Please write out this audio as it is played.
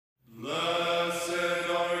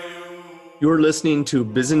You're listening to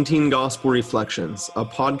Byzantine Gospel Reflections, a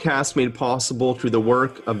podcast made possible through the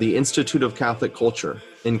work of the Institute of Catholic Culture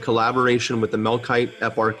in collaboration with the Melkite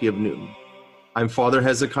Eparchy of Newton. I'm Father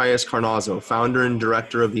Hezekiah Carnazzo, founder and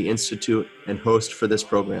director of the Institute and host for this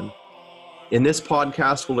program. In this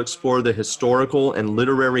podcast, we'll explore the historical and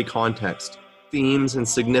literary context, themes, and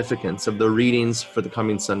significance of the readings for the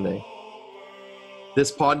coming Sunday.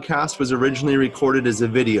 This podcast was originally recorded as a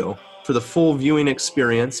video. For the full viewing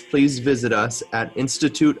experience, please visit us at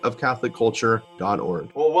instituteofcatholicculture.org.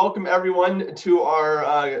 Well, welcome everyone to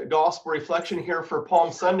our gospel reflection here for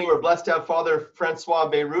Palm Sunday. We're blessed to have Father Francois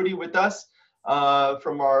Beyrouty with us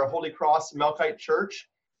from our Holy Cross Melkite Church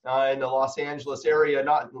in the Los Angeles area,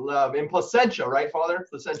 not in Placentia, right, Father?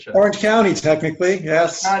 Placentia. Orange County, technically,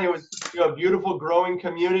 yes. Orange County was a beautiful, growing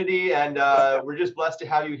community, and we're just blessed to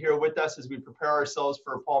have you here with us as we prepare ourselves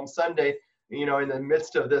for Palm Sunday. You know, in the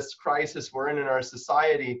midst of this crisis we're in our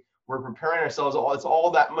society, we're preparing ourselves. It's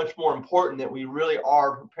all that much more important that we really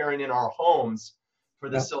are preparing in our homes for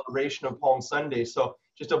the celebration of Palm Sunday. So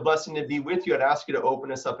just a blessing to be with you. I'd ask you to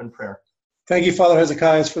open us up in prayer. Thank you, Father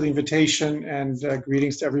Hezekiah, for the invitation, and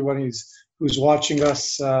greetings to everyone who's watching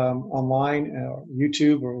us online,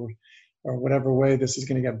 YouTube, or whatever way this is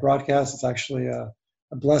going to get broadcast. It's actually a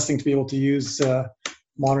blessing to be able to use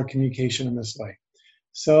modern communication in this way.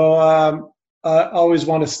 So I always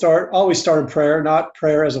start in prayer, not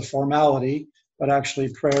prayer as a formality, but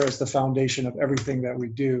actually prayer as the foundation of everything that we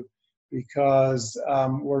do, because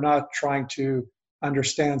we're not trying to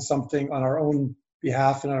understand something on our own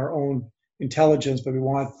behalf and our own intelligence, but we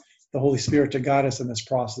want the Holy Spirit to guide us in this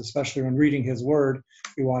process, especially when reading His Word.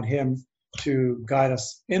 We want Him to guide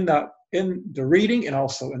us in the reading and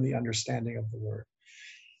also in the understanding of the Word.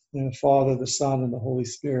 In the Father, the Son, and the Holy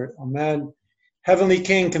Spirit. Amen. Heavenly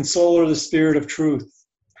King, consoler of the Spirit of truth,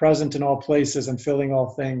 present in all places and filling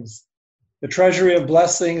all things, the treasury of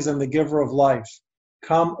blessings and the giver of life,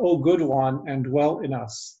 come, O good one, and dwell in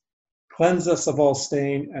us. Cleanse us of all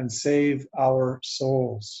stain and save our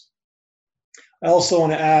souls. I also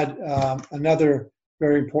want to add another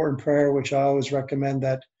very important prayer, which I always recommend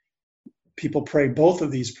that people pray both of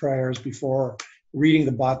these prayers before reading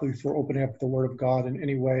the Bible, before opening up the Word of God in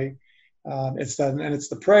any way. It's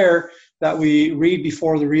the prayer that we read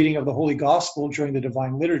before the reading of the Holy Gospel during the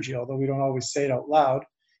Divine Liturgy, although we don't always say it out loud.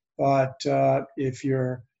 But if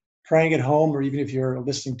you're praying at home, or even if you're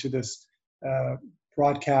listening to this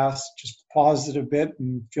broadcast, just pause it a bit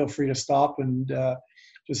and feel free to stop and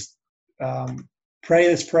just pray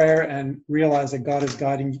this prayer and realize that God is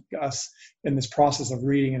guiding us in this process of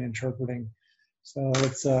reading and interpreting. So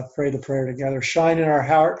let's pray the prayer together. Shine in our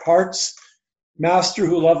hearts, Master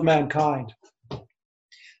who loved mankind,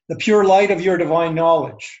 the pure light of your divine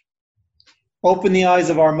knowledge. Open the eyes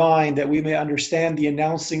of our mind that we may understand the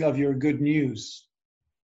announcing of your good news.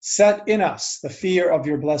 Set in us the fear of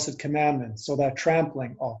your blessed commandments, so that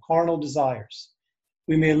trampling all carnal desires,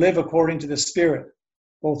 we may live according to the Spirit,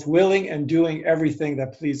 both willing and doing everything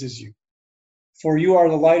that pleases you. For you are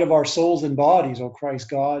the light of our souls and bodies, O Christ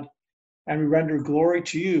God, and we render glory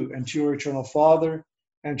to you and to your eternal Father,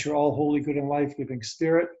 and to your all holy, good, and life-giving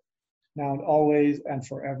Spirit, now and always and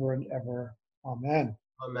forever and ever. Amen.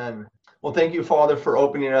 Amen. Well, thank you, Father, for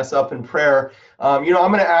opening us up in prayer. I'm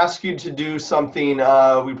going to ask you to do something.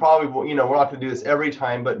 We probably will, we're not going to do this every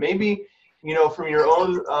time, but maybe, from your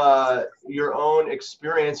own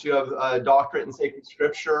experience, you have a doctorate in sacred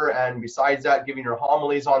scripture, and besides that, giving your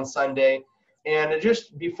homilies on Sunday. And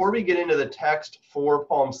just before we get into the text for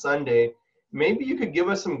Palm Sunday, maybe you could give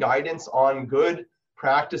us some guidance on good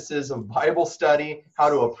practices of Bible study, how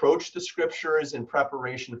to approach the scriptures in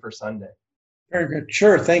preparation for Sunday. Very good.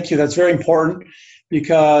 Sure. Thank you. That's very important,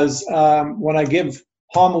 because when I give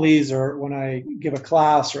homilies or when I give a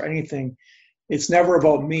class or anything, it's never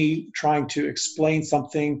about me trying to explain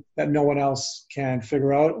something that no one else can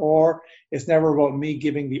figure out, or it's never about me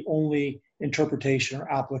giving the only interpretation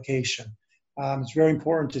or application. It's very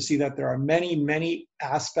important to see that there are many, many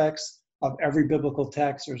aspects of every biblical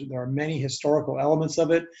text. There are many historical elements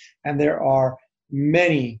of it, and there are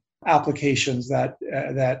many applications that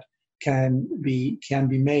can be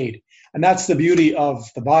made. And that's the beauty of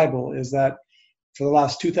the Bible, is that for the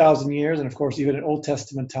last 2,000 years, and of course even in Old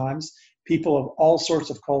Testament times, people of all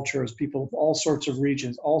sorts of cultures, people of all sorts of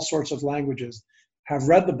regions, all sorts of languages have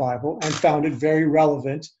read the Bible and found it very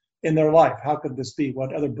relevant in their life. How could this be?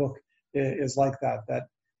 What other book is like that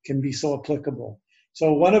can be so applicable?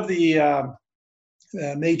 So one of the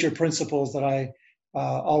major principles that I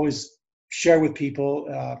always share with people,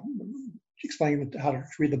 explaining how to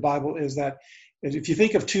read the Bible, is that if you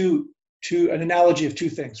think of two an analogy of two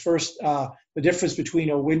things. First, the difference between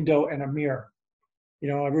a window and a mirror.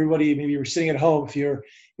 Everybody, maybe you're sitting at home. If you're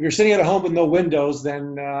sitting at home with no windows,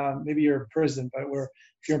 then maybe you're in prison. But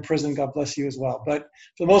if you're in prison, God bless you as well. But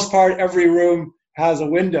for the most part, every room has a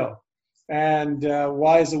window. And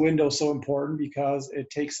why is the window so important? Because it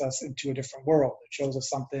takes us into a different world. It shows us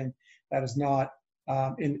something that is not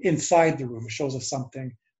inside the room. It shows us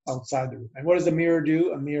something outside the room. And what does a mirror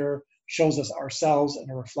do? A mirror shows us ourselves and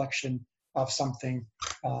a reflection of something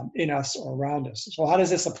in us or around us. So how does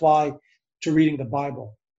this apply to reading the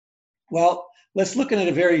Bible? Well, let's look at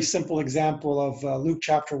a very simple example of Luke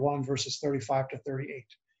chapter 1, verses 35 to 38.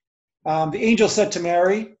 The angel said to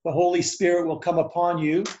Mary, "The Holy Spirit will come upon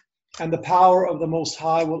you, and the power of the Most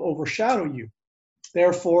High will overshadow you.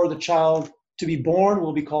 Therefore, the child to be born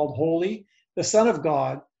will be called Holy, the Son of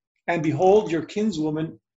God. And behold, your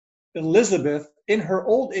kinswoman Elizabeth, in her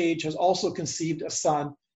old age, has also conceived a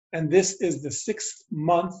son, and this is the 6th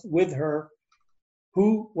month with her,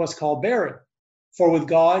 who was called barren. For with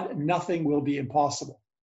God nothing will be impossible."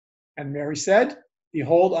 And Mary said,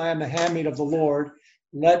 "Behold, I am the handmaid of the Lord.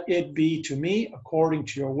 Let it be to me according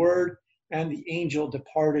to your word." And the angel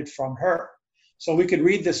departed from her. So we could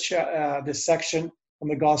read this section from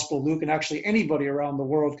the Gospel of Luke, and actually anybody around the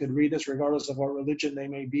world could read this, regardless of what religion they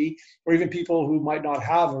may be, or even people who might not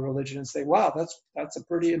have a religion, and say, "Wow, that's a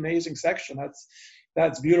pretty amazing section.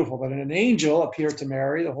 That's beautiful." But an angel appeared to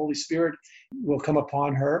Mary. The Holy Spirit will come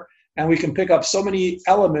upon her, and we can pick up so many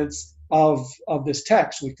elements of this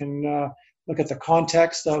text. We can look at the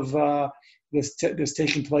context of this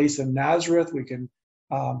taking place in Nazareth. We can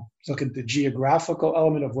look at the geographical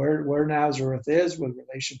element of where Nazareth is with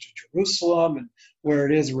relation to Jerusalem, and where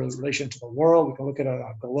it is in relation to the world. We can look at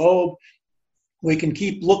a globe. We can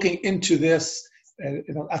keep looking into this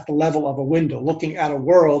at the level of a window, looking at a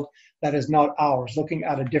world that is not ours, looking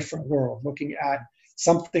at a different world, looking at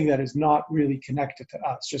something that is not really connected to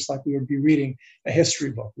us, just like we would be reading a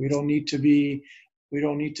history book. We don't need to be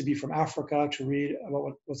from Africa to read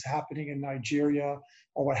about what's happening in Nigeria,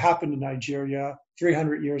 or what happened in Nigeria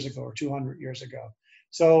 300 years ago or 200 years ago.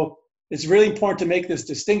 So it's really important to make this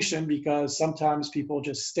distinction, because sometimes people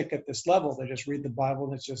just stick at this level. They just read the Bible,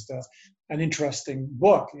 and it's just an interesting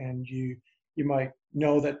book. And you might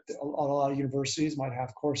know that a lot of universities might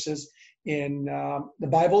have courses in the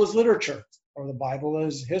Bible is literature, or the Bible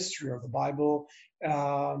is history, or the Bible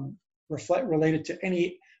related to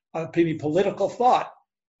any maybe political thought,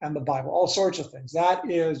 and the Bible, all sorts of things.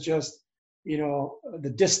 That is just,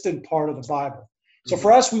 the distant part of the Bible. So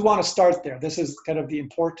for us, we want to start there. This is kind of the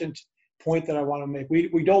important point that I want to make.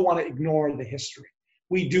 We don't want to ignore the history.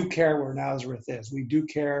 We do care where Nazareth is. We do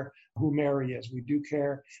care who Mary is. We do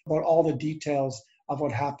care about all the details of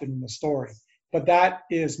what happened in the story. But that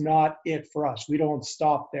is not it for us. We don't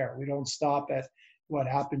stop there. We don't stop at what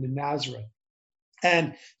happened in Nazareth.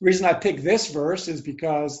 And the reason I picked this verse is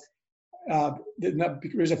because the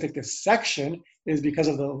reason I picked this section is because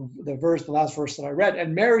of the last verse that I read.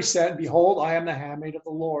 And Mary said, "Behold, I am the handmaid of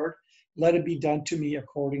the Lord. Let it be done to me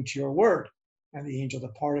according to your word." And the angel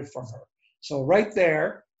departed from her. So right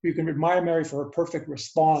there, you can admire Mary for her perfect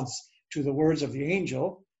response to the words of the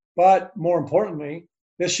angel. But more importantly,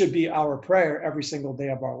 this should be our prayer every single day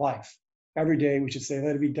of our life. Every day we should say,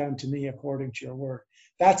 "Let it be done to me according to your word."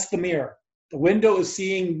 That's the mirror. The window is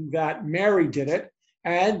seeing that Mary did it,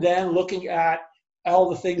 and then looking at all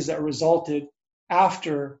the things that resulted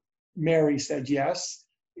after Mary said yes.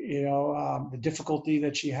 The difficulty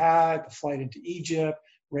that she had, the flight into Egypt,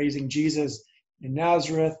 raising Jesus in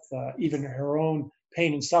Nazareth, even her own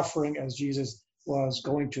pain and suffering as Jesus was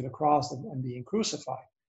going to the cross and being crucified.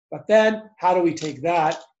 But then how do we take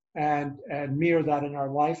that and mirror that in our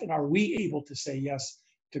life? And are we able to say yes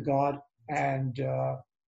to God and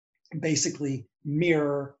basically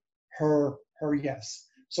mirror her yes?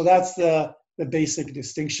 So that's the basic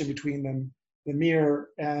distinction between them, the mirror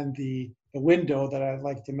and the window, that I'd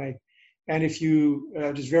like to make. And if you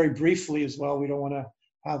just very briefly as well, we don't want to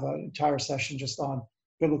have an entire session just on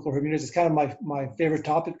biblical hermeneutics. It's kind of my favorite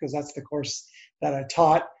topic, because that's the course that I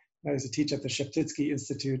taught. I used to teach at the Sheptytsky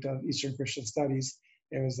Institute of Eastern Christian Studies.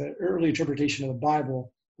 It was the early interpretation of the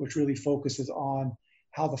Bible, which really focuses on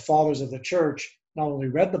how the fathers of the church not only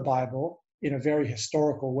read the Bible in a very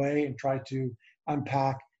historical way and tried to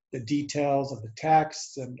unpack the details of the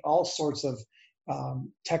texts and all sorts of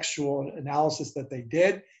textual analysis that they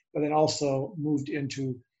did, but then also moved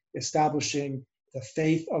into establishing the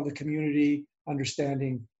faith of the community,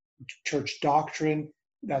 understanding church doctrine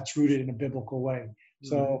that's rooted in a biblical way. Mm-hmm.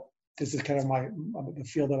 So this is kind of the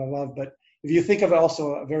field that I love. But if you think of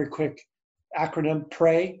also a very quick acronym,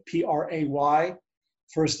 PRAY, P-R-A-Y,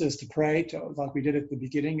 First is to pray, like we did at the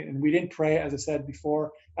beginning. And we didn't pray, as I said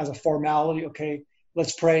before, as a formality. Okay,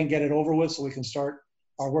 let's pray and get it over with so we can start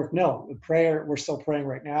our work. No, the prayer, we're still praying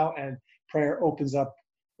right now, and prayer opens up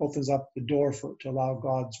the door to allow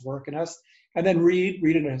God's work in us. And then read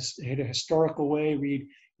in a historical way,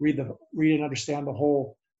 read and understand the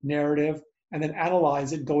whole narrative, and then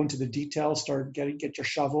analyze it, go into the details, get your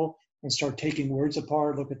shovel and start taking words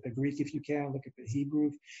apart, look at the Greek if you can, look at the Hebrew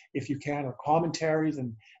if you can, or commentaries,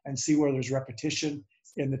 and see where there's repetition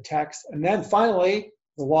in the text. And then finally,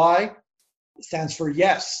 the why stands for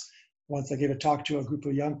yes. Once I gave a talk to a group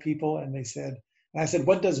of young people, and I said,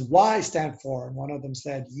 what does why stand for? And one of them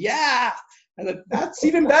said, yeah. And I said, that's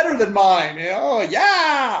even better than mine. Oh,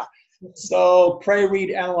 yeah. So pray, read,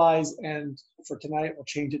 analyze, and for tonight, we'll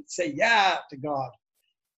change it, say yeah to God.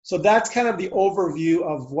 So that's kind of the overview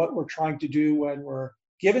of what we're trying to do when we're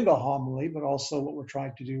giving a homily, but also what we're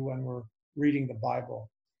trying to do when we're reading the Bible.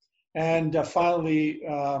 And finally,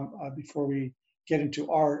 before we get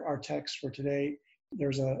into our text for today,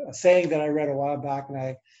 there's a saying that I read a while back, and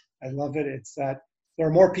I love it. It's that there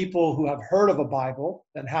are more people who have heard of a Bible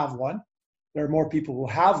than have one. There are more people who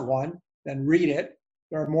have one than read it.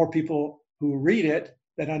 There are more people who read it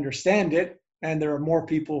than understand it. And there are more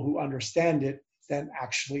people who understand it than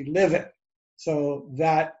actually live it. So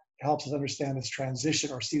that helps us understand this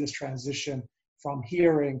transition, or see this transition from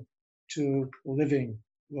hearing to living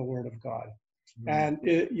the Word of God. Mm-hmm.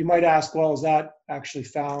 And you might ask, well, is that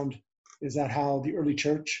how the early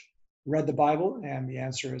church read the Bible? And the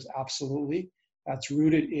answer is absolutely. That's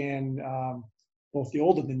rooted in both the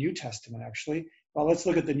Old and the New Testament, actually. Well, let's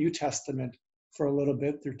look at the New Testament for a little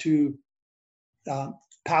bit. There are two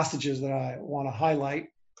passages that I want to highlight.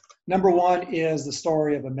 Number one is the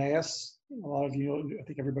story of Emmaus. A lot of you know, I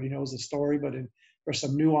think everybody knows the story, but there's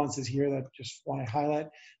some nuances here that I just want to highlight.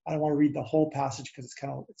 I don't want to read the whole passage because it's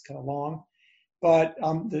kind of long. But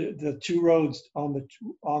the two roads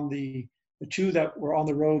the two that were on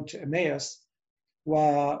the road to Emmaus,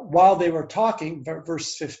 while they were talking,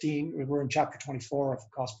 verse 15, we're in chapter 24 of the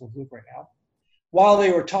Gospel of Luke right now. While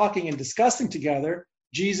they were talking and discussing together,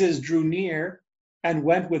 Jesus drew near and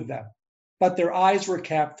went with them, but their eyes were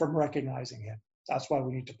kept from recognizing him. That's why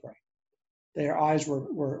we need to pray. Their eyes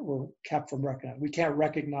were kept from recognizing. We can't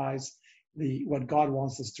recognize what God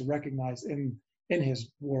wants us to recognize in his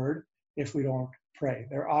word if we don't pray.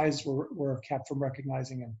 Their eyes were kept from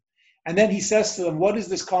recognizing him. And then he says to them, what is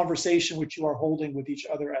this conversation which you are holding with each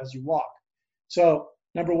other as you walk? So,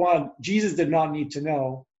 number one, Jesus did not need to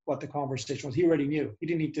know what the conversation was. He already knew. He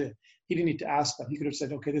didn't need to ask them. He could have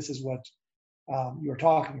said, okay, this is what you're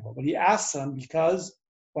talking about. But he asks them because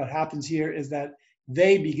what happens here is that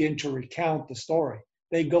they begin to recount the story.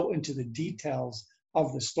 They go into the details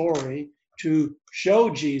of the story to show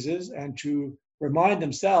Jesus and to remind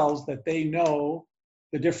themselves that they know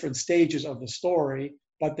the different stages of the story,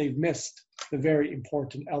 but they've missed the very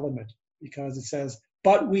important element, because it says,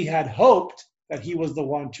 but we had hoped that he was the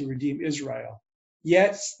one to redeem Israel.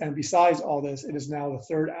 Yes, and besides all this, it is now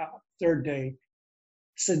the third day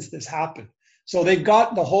since this happened. So they've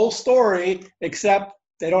got the whole story, except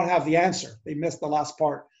they don't have the answer. They missed the last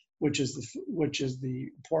part, which is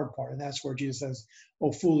the important part. And that's where Jesus says,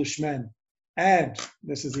 "O foolish men." And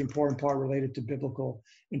this is the important part related to biblical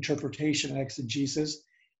interpretation and exegesis,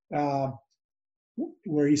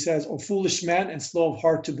 where he says, "O foolish men and slow of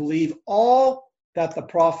heart to believe all that the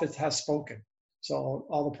prophets have spoken." So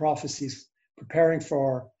all the prophecies preparing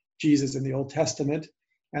for Jesus in the Old Testament.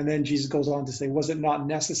 And then Jesus goes on to say, was it not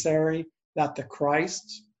necessary that the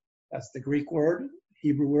Christ, that's the Greek word,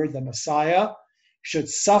 Hebrew word, the Messiah, should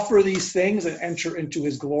suffer these things and enter into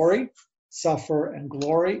his glory? Suffer and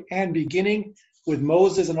glory. And beginning with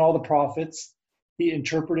Moses and all the prophets, he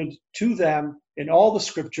interpreted to them in all the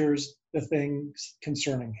scriptures the things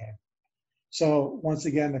concerning him. So once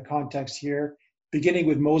again, the context here, beginning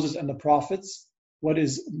with Moses and the prophets. What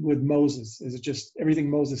is with Moses? Is it just everything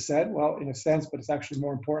Moses said? Well, in a sense, but it's actually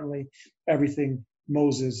more importantly, everything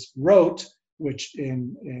Moses wrote, which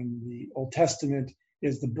in the Old Testament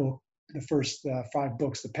is the first 5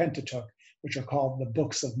 books, the Pentateuch, which are called the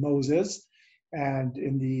books of Moses. And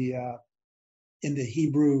in the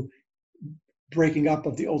Hebrew breaking up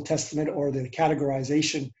of the Old Testament, or the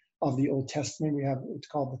categorization of the Old Testament, we have what's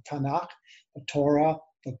called the Tanakh, the Torah,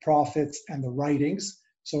 the prophets, and the writings.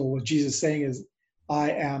 So what Jesus is saying is,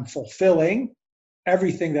 I am fulfilling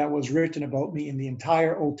everything that was written about me in the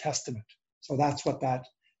entire Old Testament. So that's what that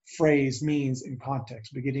phrase means in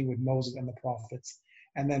context, beginning with Moses and the prophets.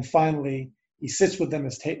 And then finally, he sits with them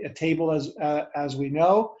at a table, as we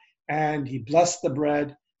know, and he blessed the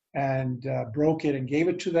bread and broke it and gave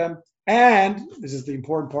it to them. And this is the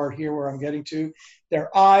important part here where I'm getting to,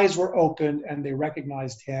 their eyes were opened and they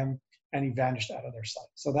recognized him and he vanished out of their sight.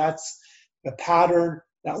 So that's the pattern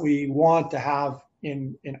that we want to have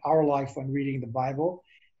in our life when reading the Bible.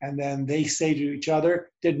 And then they say to each other,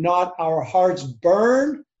 did not our hearts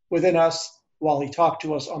burn within us while he talked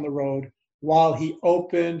to us on the road, while he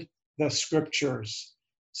opened the scriptures?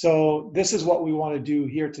 So this is what we want to do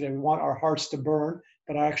here today. We want our hearts to burn,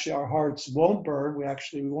 but actually our hearts won't burn. We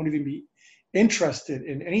won't even be interested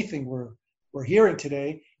in anything we're hearing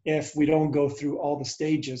today if we don't go through all the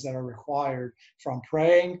stages that are required, from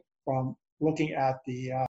praying, from looking at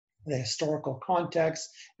the historical context,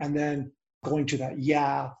 and then going to that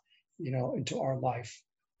into our life.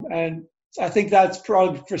 And I think that's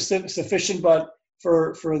probably sufficient, but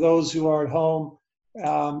for those who are at home,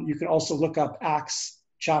 you can also look up Acts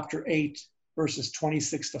chapter 8, verses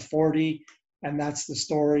 26 to 40, and that's the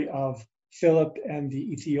story of Philip and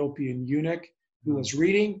the Ethiopian eunuch who was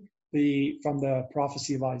reading from the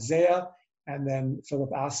prophecy of Isaiah. And then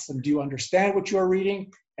Philip asked him, do you understand what you are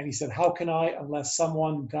reading? And he said, how can I unless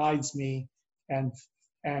someone guides me? And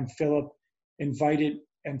Philip invited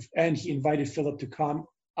Philip to come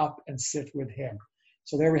up and sit with him.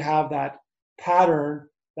 So there we have that pattern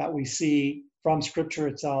that we see from Scripture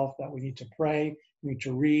itself, that we need to pray, we need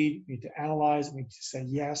to read, we need to analyze, we need to say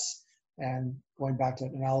yes. And going back to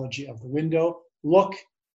the analogy of the window, look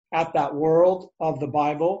at that world of the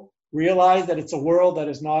Bible, realize that it's a world that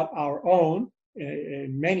is not our own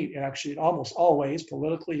actually almost always,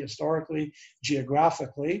 politically, historically,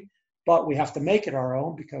 geographically, but we have to make it our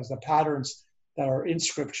own because the patterns that are in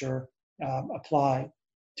Scripture apply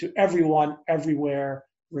to everyone, everywhere,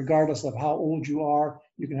 regardless of how old you are.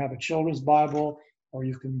 You can have a children's Bible, or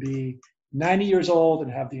you can be 90 years old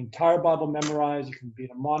and have the entire Bible memorized. You can be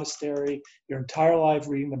in a monastery your entire life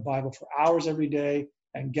reading the Bible for hours every day.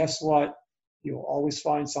 And guess what? You'll always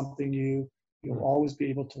find something new. You'll always be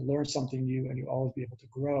able to learn something new, and you'll always be able to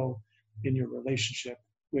grow in your relationship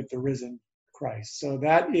with the risen Christ. So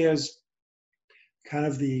that is kind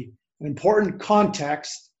of an important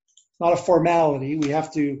context, not a formality. We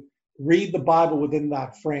have to read the Bible within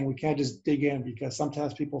that frame. We can't just dig in, because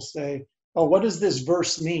sometimes people say, oh, what does this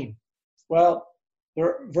verse mean? Well,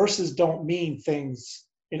 verses don't mean things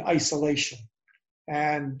in isolation.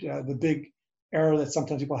 And the big error that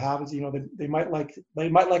sometimes people have is, they might like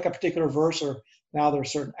a particular verse, or now there are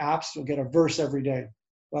certain apps, you'll get a verse every day.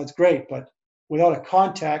 Well, that's great, but without a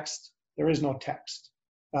context, there is no text.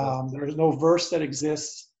 There is no verse that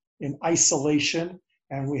exists in isolation,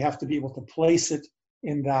 and we have to be able to place it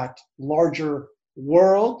in that larger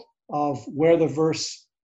world of where the verse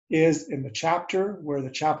is in the chapter, where the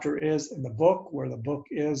chapter is in the book, where the book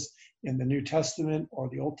is in the New Testament or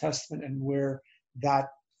the Old Testament, and where that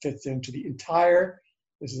fits into the entire,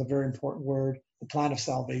 this is a very important word, the plan of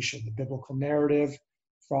salvation, the biblical narrative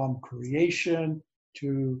from creation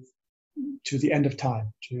to the end of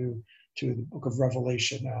time, to the book of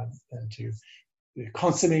Revelation, and to the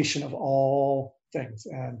consummation of all things.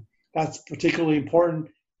 And that's particularly important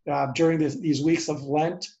during these weeks of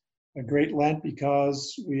Lent, a great Lent,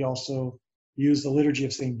 because we also use the liturgy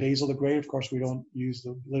of St. Basil the Great. Of course, we don't use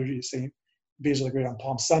the liturgy of St. Basil the Great on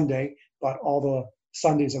Palm Sunday, but all the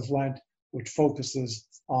Sundays of Lent, which focuses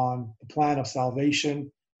on the plan of salvation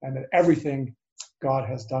and that everything God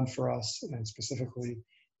has done for us, and specifically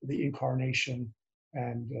the incarnation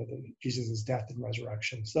and Jesus' death and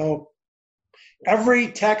resurrection. So every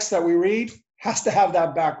text that we read has to have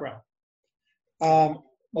that background. What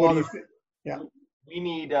do you think? Yeah. We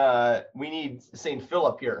need St.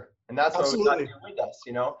 Philip here, and that's why we got here with us,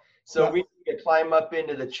 So we need to climb up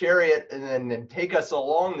into the chariot and then take us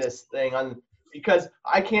along this thing because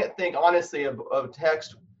I can't think honestly of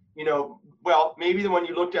text, well, maybe the one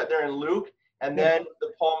you looked at there in Luke, and then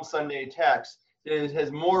the Palm Sunday text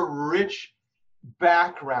has more rich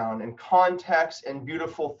background and context and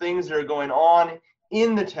beautiful things that are going on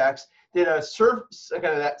in the text that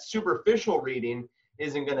that superficial reading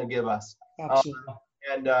isn't going to give us. Absolutely.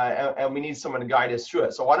 And we need someone to guide us through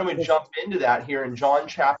it. So why don't we jump into that here in John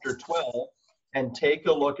chapter 12 and take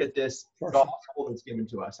a look at this gospel that's given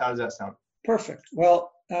to us. How does that sound? Perfect.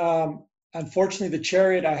 Well, unfortunately, the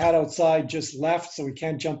chariot I had outside just left, so we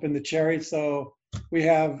can't jump in the chariot. So we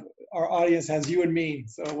have, our audience has you and me.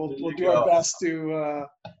 So we'll do our best to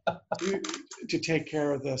take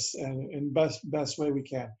care of this in best way we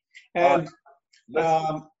can. And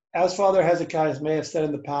as Father Hezekiah may have said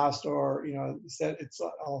in the past, or said,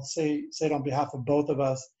 I'll say it on behalf of both of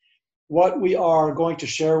us. What we are going to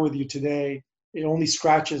share with you today, it only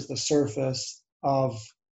scratches the surface of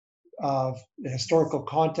the historical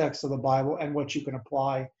context of the Bible and what you can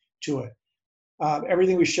apply to it.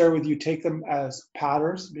 Everything we share with you, take them as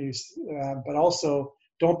patterns, but also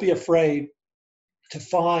don't be afraid to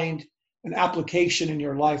find an application in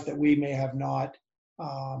your life that we may have not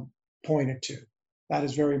pointed to. That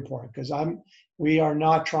is very important, because we are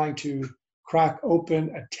not trying to crack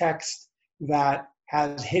open a text that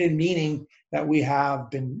has hidden meaning that we have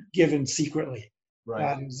been given secretly. Right.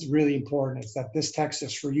 That is really important. It's that this text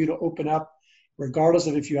is for you to open up, regardless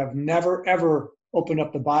of if you have never, ever opened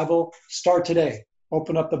up the Bible. Start today.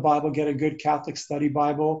 Open up the Bible, get a good Catholic study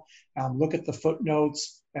Bible, look at the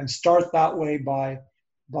footnotes, and start that way by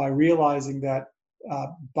realizing that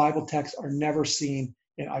Bible texts are never seen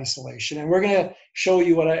in isolation. And we're going to show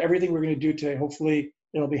you everything we're going to do today. Hopefully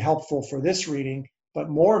it'll be helpful for this reading, but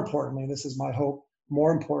more importantly, this is my hope,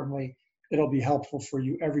 more importantly, it'll be helpful for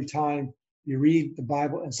you every time you read the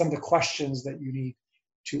Bible and some of the questions that you need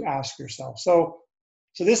to ask yourself. So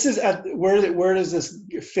this is where does this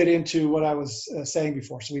fit into what I was saying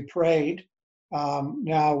before? So we prayed.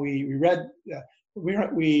 Now we read.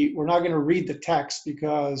 We're not going to read the text,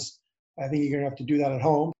 because I think you're going to have to do that at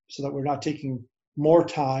home, so that we're not taking more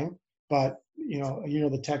time. But you know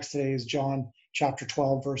the text today is John chapter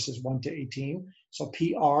 12 verses 1 to 18. So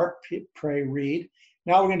pray, read.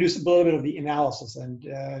 Now we're going to do a little bit of the analysis,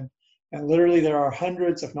 and literally there are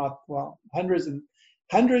hundreds, if not hundreds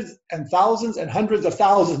and thousands and hundreds of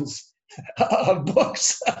thousands of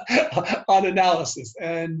books on analysis.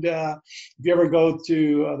 And if you ever go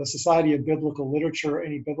to the Society of Biblical Literature,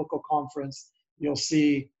 any biblical conference, you'll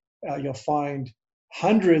find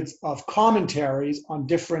hundreds of commentaries on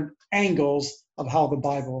different angles of how the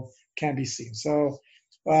Bible can be seen. So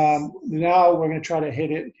now we're going to try to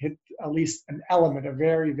hit at least an element, a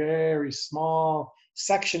very, very small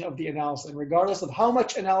section of the analysis. And regardless of how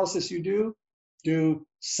much analysis you do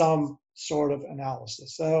some sort of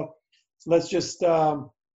analysis. So let's just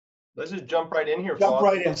jump right in here.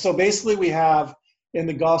 Right in. So basically, we have in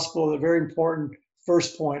the gospel a very important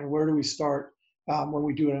first point. Where do we start when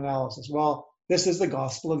we do an analysis? Well, this is the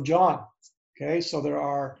Gospel of John. Okay, so there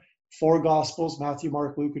are 4 gospels: Matthew,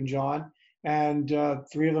 Mark, Luke, and John, and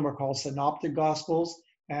 3 of them are called synoptic gospels.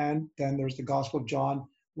 And then there's the Gospel of John,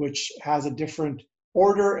 which has a different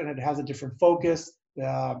order and it has a different focus.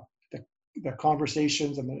 The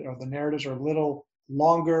conversations and the narratives are a little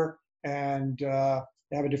longer, and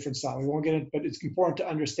they have a different style. We won't get it, but it's important to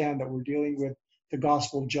understand that we're dealing with the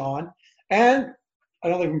Gospel of John. And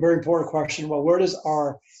another very important question, well, where does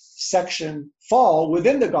our section fall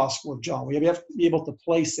within the Gospel of John? We have to be able to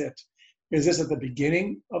place it. Is this at the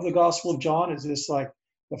beginning of the Gospel of John? Is this like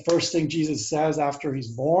the first thing Jesus says after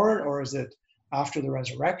he's born, or is it after the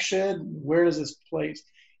resurrection? Where does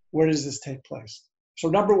this take place? So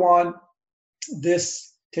number one,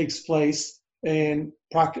 this takes place in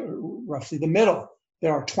roughly the middle.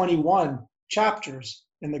 There are 21 chapters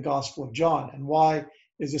in the Gospel of John. And why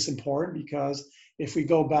is this important? Because if we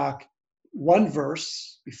go back one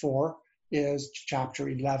verse before is chapter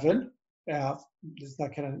 11. Is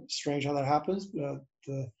that kind of strange how that happens?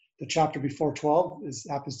 The chapter before 12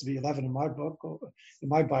 happens to be 11 in my book, in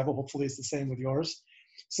my Bible. Hopefully it's the same with yours.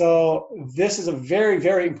 So this is a very,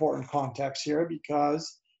 very important context here,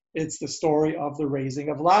 because it's the story of the raising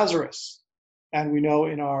of Lazarus. And we know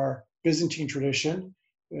in our Byzantine tradition,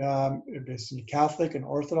 Byzantine Catholic and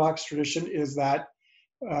Orthodox tradition, is that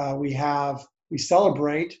we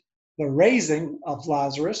celebrate the raising of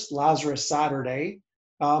Lazarus Saturday,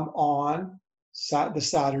 on the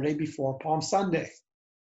Saturday before Palm Sunday.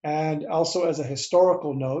 And also, as a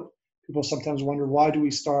historical note, people sometimes wonder, why do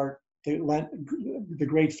we start the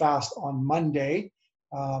Great Fast on Monday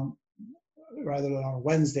rather than on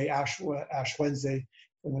Wednesday, Ash Wednesday?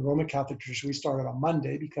 In the Roman Catholic tradition, we started on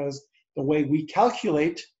Monday because the way we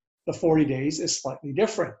calculate the 40 days is slightly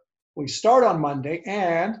different. We start on Monday,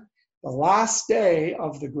 and the last day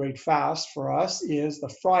of the Great Fast for us is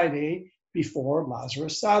the Friday before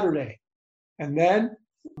Lazarus Saturday. And then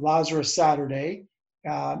Lazarus Saturday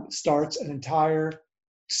starts an entire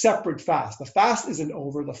separate fast. The fast isn't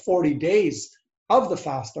over. The 40 days of the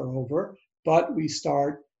fast are over, but we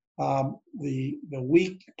start the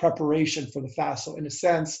week preparation for the fast. So in a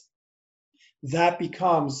sense, that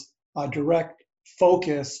becomes a direct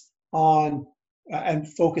focus on and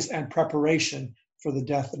preparation for the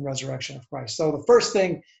death and resurrection of Christ. So the first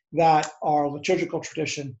thing that our liturgical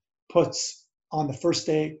tradition puts on the first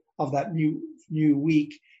day of that new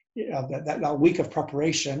week, that week of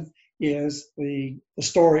preparation, is the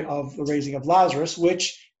story of the raising of Lazarus,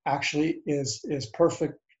 which actually is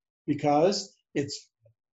perfect because it's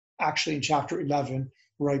actually in chapter 11,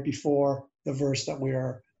 right before the verse that we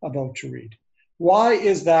are about to read. Why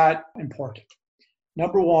is that important?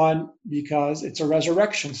 Number one, because it's a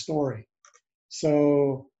resurrection story.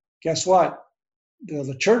 So guess what? The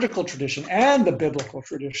liturgical tradition and the biblical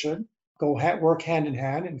tradition work hand in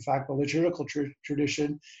hand. In fact, the liturgical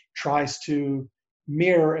tradition tries to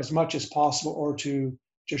mirror as much as possible, or to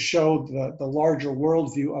show the larger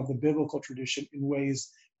worldview of the biblical tradition in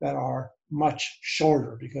ways that are much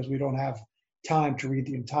shorter, because we don't have time to read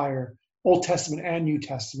the entire Old Testament and New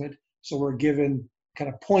Testament. So we're given kind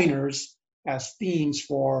of pointers as themes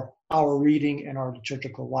for our reading and our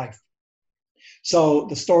liturgical life. So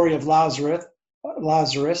the story of Lazarus,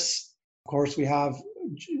 of course, we have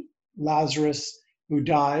Lazarus who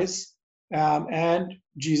dies, and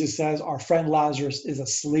Jesus says, our friend Lazarus is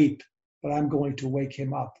asleep, but I'm going to wake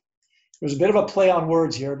him up. There's a bit of a play on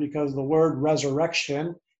words here, because the word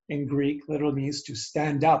resurrection in Greek literally means to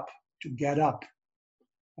stand up, to get up.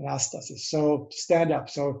 Anastasis. So stand up.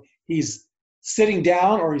 So he's sitting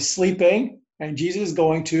down or he's sleeping, and Jesus is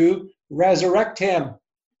going to resurrect him.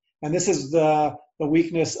 And this is the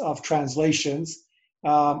weakness of translations.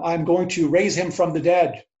 I'm going to raise him from the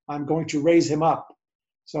dead. I'm going to raise him up.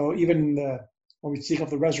 So even when we speak of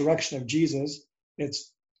the resurrection of Jesus,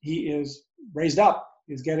 he is raised up.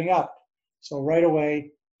 He's getting up. So right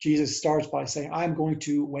away, Jesus starts by saying, I'm going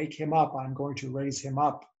to wake him up. I'm going to raise him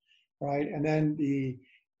up. Right? And then the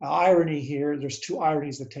irony here, there's two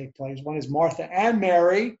ironies that take place. One is Martha and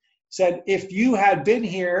Mary said, if you had been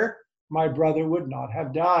here, my brother would not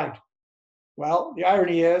have died. Well, the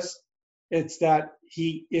irony is, it's that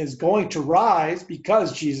he is going to rise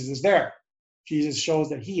because Jesus is there. Jesus shows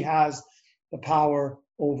that he has the power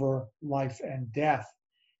over life and death.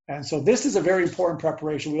 And so this is a very important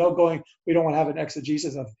preparation. We don't want to have an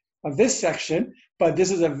exegesis of this section, but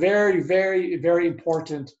this is a very, very, very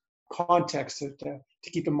important context to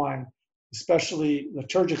keep in mind, especially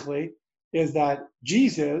liturgically, is that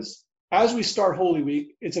Jesus, as we start Holy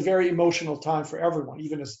Week, it's a very emotional time for everyone,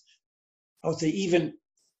 even as I would say,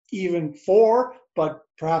 even for, but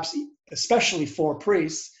perhaps especially for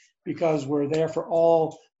priests, because we're there for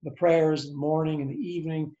all the prayers in the morning and the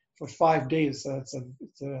evening for 5 days. So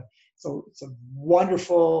it's a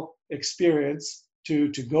wonderful experience to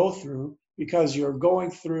go through, because you're going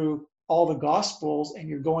through all the Gospels and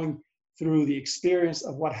you're going through the experience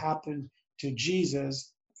of what happened to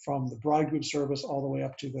Jesus from the bridegroom service all the way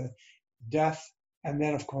up to the death, and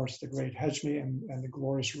then, of course, the great Hejme and the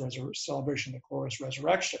glorious celebration of the glorious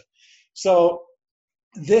resurrection. So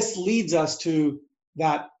this leads us to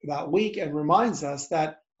that week and reminds us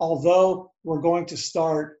that although we're going to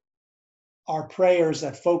start our prayers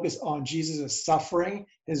that focus on Jesus' suffering,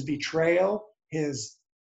 his betrayal, his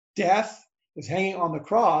death, his hanging on the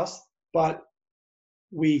cross, but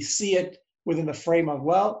we see it within the frame of,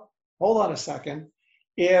 well, hold on a second.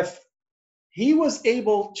 If he was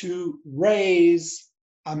able to raise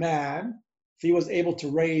a man, if he was able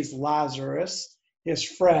to raise Lazarus, his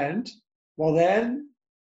friend, well then,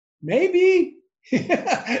 maybe he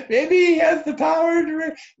has the power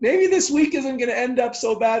to, maybe this week isn't going to end up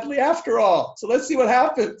so badly after all. So let's see what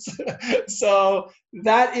happens. So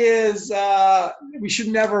that is, we should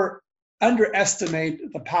never underestimate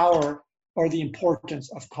the power or the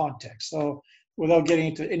importance of context. So without getting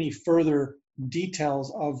into any further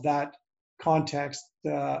details of that context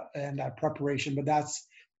and that preparation, but that's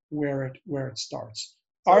where it starts.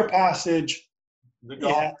 Our passage.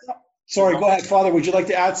 Yeah. Sorry, go ahead, Father. Would you like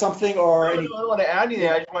to add something, or? I don't want to add anything.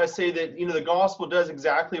 I just want to say that the gospel does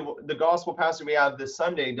exactly what the gospel passage we have this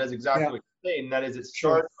Sunday does exactly what you're saying, and that is it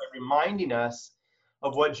starts by reminding us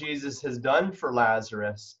of what Jesus has done for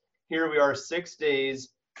Lazarus. Here we are 6 days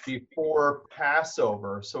before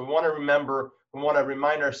Passover, so we want to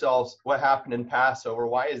remind ourselves what happened in Passover.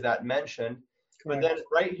 Why is that mentioned? Correct. But then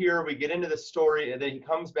right here we get into the story that he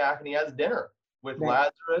comes back and he has dinner with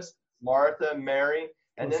Lazarus, Martha, Mary.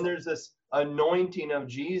 And then there's this anointing of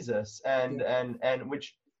Jesus, and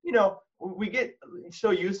which, we get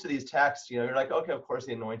so used to these texts, you're like, okay, of course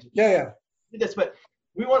the anointing. Yeah. This, but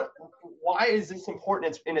why is this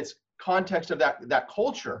important? It's in its context of that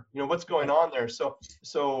culture, what's going on there.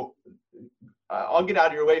 So I'll get out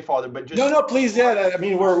of your way, Father, but just. No, please. Yeah. I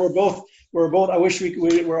mean, we're both, I wish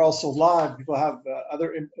we're also live. People have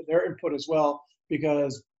their input as well,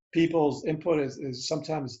 because people's input is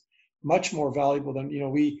sometimes much more valuable than,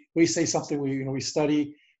 we say something, we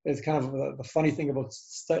study. It's kind of the funny thing about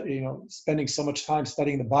spending so much time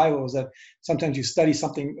studying the Bible is that sometimes you study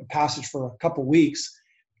a passage for a couple weeks,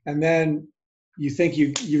 and then you think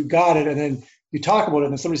you got it, and then you talk about it,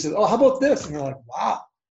 and somebody says, oh, how about this? And you're like, wow,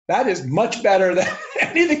 that is much better than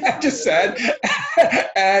anything I just said.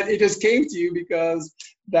 And it just came to you because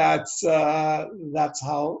that's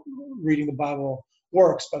how reading the Bible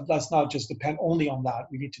works, but let's not just depend only on that.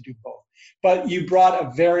 We need to do both. But you brought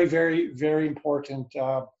a very, very, very important,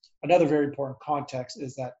 another very important context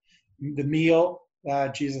is that the meal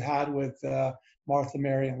that Jesus had with Martha,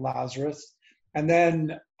 Mary, and Lazarus. And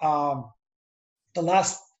then the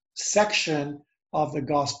last section of the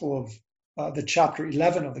Gospel of the chapter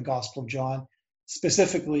 11 of the Gospel of John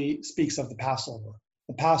specifically speaks of the Passover.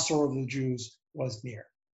 The Passover of the Jews was near.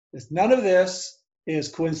 None of this is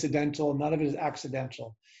coincidental. None of it is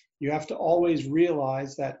accidental. You have to always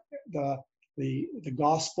realize that the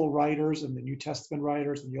Gospel writers and the New Testament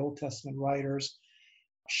writers and the Old Testament writers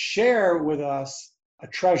share with us a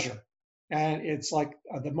treasure. And it's like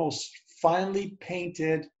the most finely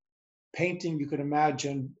painted painting you could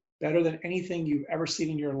imagine, better than anything you've ever seen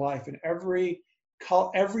in your life. And every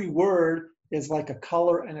word is like a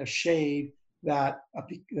color and a shade that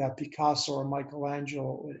Picasso or Michelangelo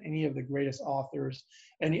or any of the greatest authors,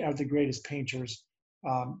 any of the greatest painters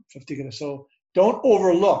put together. So don't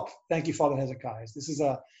overlook. Thank you, Father Hezekiah. This is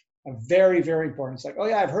a very, very important. It's like, oh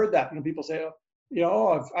yeah, I've heard that. People say,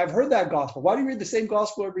 I've heard that gospel. Why do you read the same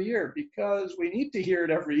gospel every year? Because we need to hear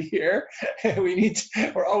it every year.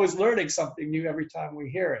 We're always learning something new every time we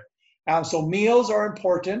hear it. So meals are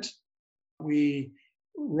important. We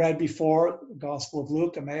read before the Gospel of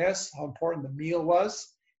Luke, Emmaus, how important the meal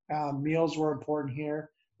was. Meals were important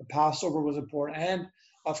here. The Passover was important. And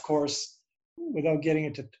of course, without getting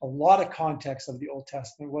into a lot of context of the Old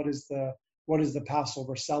Testament, what is the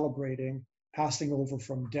Passover celebrating? Passing over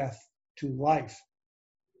from death to life.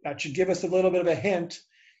 That should give us a little bit of a hint.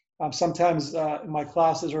 Sometimes in my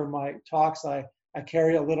classes or my talks, I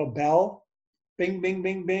carry a little bell, bing, bing,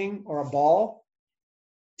 bing, bing, or a ball.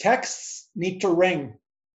 Texts need to ring.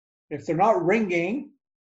 If they're not ringing,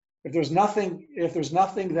 if there's nothing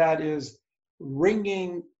that is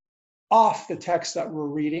ringing off the text that we're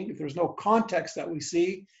reading, if there's no context that we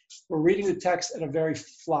see, we're reading the text at a very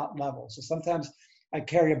flat level. So sometimes I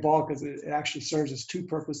carry a ball because it actually serves as two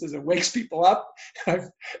purposes. It wakes people up. I've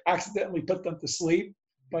accidentally put them to sleep.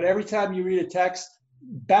 But every time you read a text,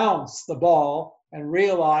 bounce the ball and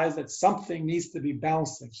realize that something needs to be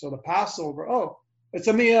bouncing. So the Passover, it's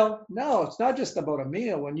a meal. No, it's not just about a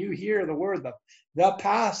meal. When you hear the word the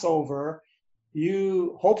Passover,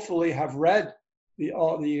 you hopefully have read the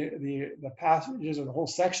passages or the whole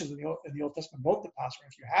sections in the Old Testament about the Passover.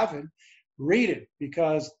 If you haven't, read it,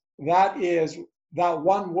 because that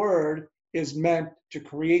one word is meant to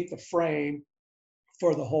create the frame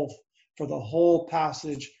for the whole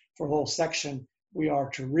passage, for the whole section we are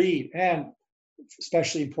to read. And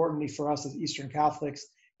especially importantly for us as Eastern Catholics,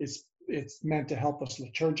 it's meant to help us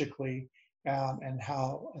liturgically, and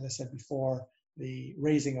how, as I said before, the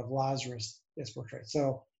raising of Lazarus is portrayed.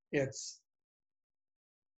 So it's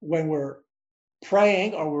when we're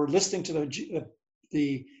praying or we're listening to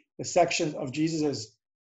the section of Jesus'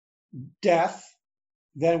 death,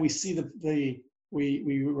 then we see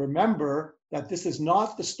we remember that this is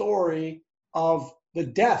not the story of the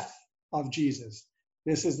death of Jesus.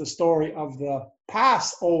 This is the story of the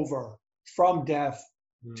Passover from death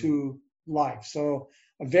to life. So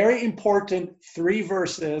a very important 3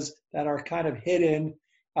 verses that are kind of hidden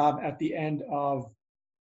at the end of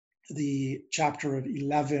the chapter of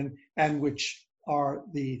 11, and which are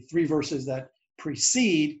the 3 verses that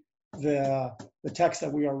precede the text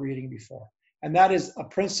that we are reading before. And that is a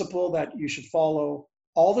principle that you should follow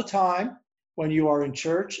all the time when you are in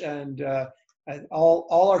church. And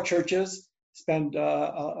all our churches spend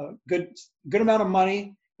a good amount of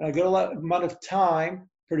money and a good amount of time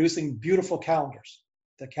producing beautiful calendars.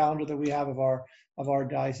 The calendar that we have of our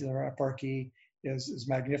diocese, our eparchy, is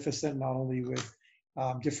magnificent, not only with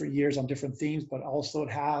different years on different themes, but also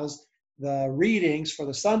it has the readings for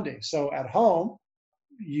the Sunday. So at home,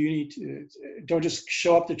 you need to don't just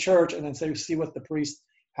show up to church and then see what the priest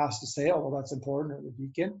has to say. Oh, well, that's important, or the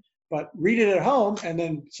deacon. But read it at home, and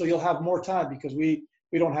then so you'll have more time, because we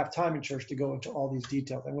don't have time in church to go into all these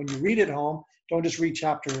details. And when you read at home, don't just read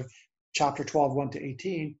chapter 12, 1 to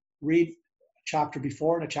 18. Read a chapter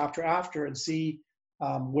before and a chapter after, and see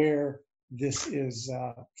where this is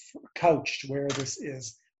couched, where this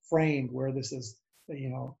is framed, where this is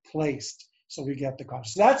placed. So we get the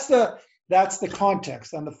context. So that's the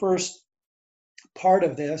context. And the first part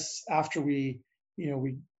of this, after we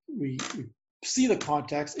see the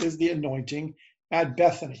context, is the anointing at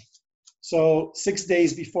Bethany. So 6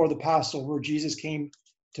 days before the Passover, Jesus came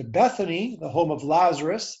to Bethany, the home of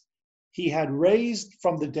Lazarus. He had raised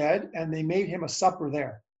from the dead, and they made him a supper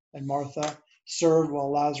there. And Martha served,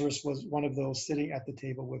 while Lazarus was one of those sitting at the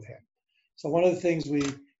table with him. So one of the things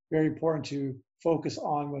very important to focus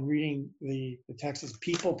on when reading the text is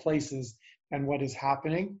people, places, and what is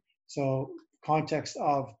happening. So context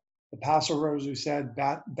of the Passover, as we said,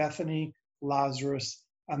 Bethany, Lazarus,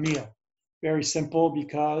 a meal. Very simple,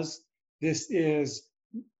 because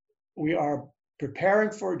we are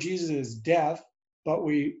preparing for Jesus' death, but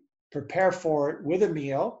we prepare for it with a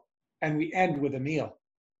meal, and we end with a meal.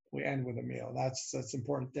 That's an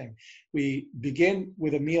important thing. We begin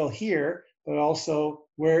with a meal here, but also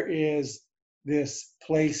where is this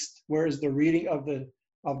placed? Where is the reading of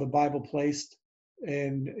the Bible placed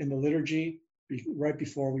in the liturgy right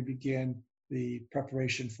before we begin the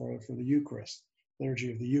preparation for the Eucharist,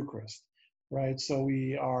 liturgy of the Eucharist, right? So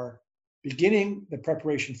we are beginning the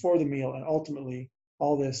preparation for the meal, and ultimately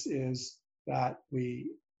all this is that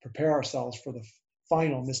we prepare ourselves for the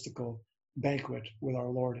final mystical banquet with our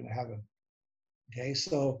Lord in heaven. Okay,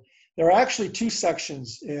 so there are actually two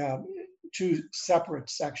sections, two separate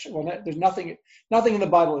sections. Well, there's nothing in the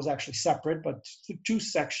Bible is actually separate, but two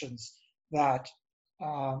sections that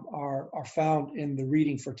are found in the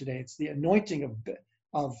reading for today. It's the anointing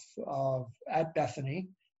of at Bethany,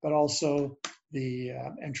 but also the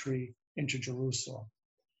entry into Jerusalem.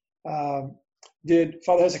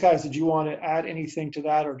 Father Hezekiah, did you want to add anything to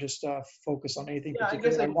that, or just focus on anything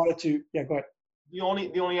particular? Yeah, go ahead. The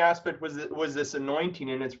only aspect was this anointing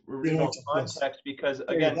in its original context, yes. Because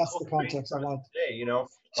again, that's the context I want today.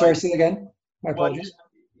 Sorry, say again. My apologies.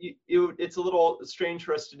 It's a little strange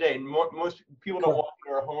for us today. Most people don't walk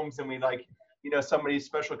into our homes and we somebody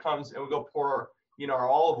special comes and we go pour our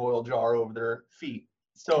olive oil jar over their feet.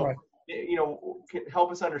 So. Right.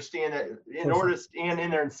 Help us understand that in order to stand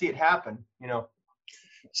in there and see it happen,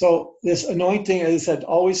 So this anointing, as I said,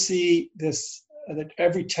 always see this, that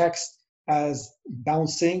every text as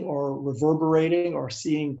bouncing or reverberating or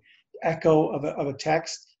seeing echo of a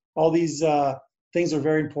text. All these things are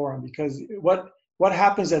very important, because what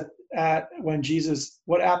happens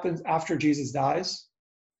what happens after Jesus dies?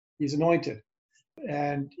 He's anointed,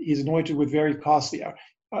 and he's anointed with very costly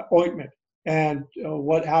ointment. And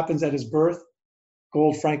what happens at his birth?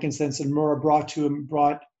 Gold, frankincense, and myrrh brought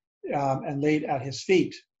and laid at his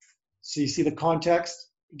feet. So you see the context: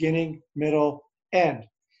 beginning, middle, end.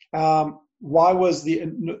 Why was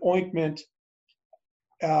the ointment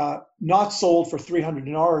not sold for 300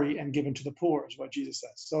 denarii and given to the poor? Is what Jesus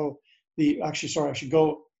says. So I should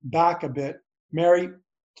go back a bit. Mary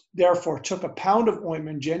therefore took a pound of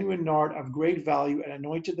ointment, genuine nard of great value, and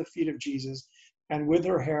anointed the feet of Jesus, and with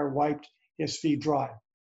her hair wiped his feet dry.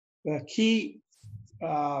 The key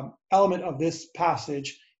element of this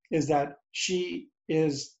passage is that she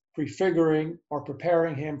is prefiguring or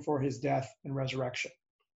preparing him for his death and resurrection,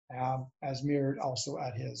 as mirrored also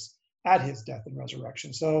at his death and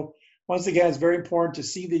resurrection. So once again, it's very important to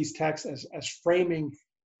see these texts as framing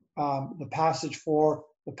the passage for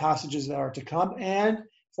the passages that are to come, and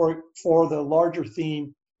for the larger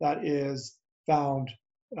theme that is found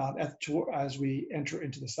as we enter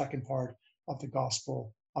into the second part of the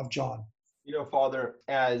Gospel of John. Father,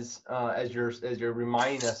 as you're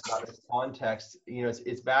reminding us about this context,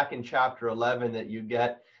 it's back in chapter 11 that you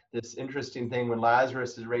get this interesting thing when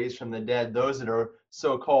Lazarus is raised from the dead. Those that are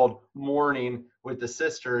so-called mourning with the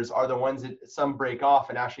sisters are the ones that some break off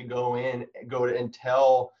and actually go and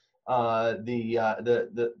tell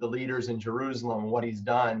the leaders in Jerusalem what he's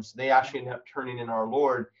done. So they actually end up turning in our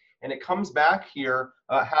Lord. And it comes back here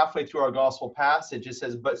halfway through our gospel passage. It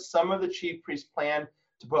says, but some of the chief priests planned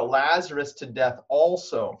to put Lazarus to death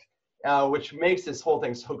also, which makes this whole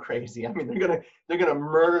thing so crazy. I mean, they're gonna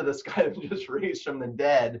murder this guy that just raised from the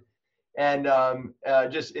dead, and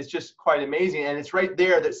it's just quite amazing. And it's right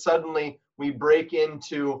there that suddenly we break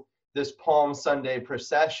into this Palm Sunday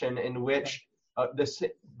procession in which this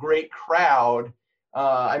great crowd.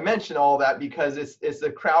 I mention all that because it's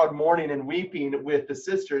the crowd mourning and weeping with the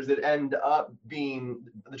sisters that end up being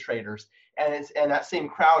the traitors, and that same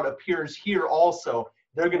crowd appears here also.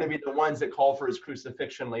 They're going to be the ones that call for his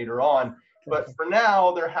crucifixion later on. But for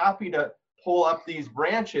now, they're happy to pull up these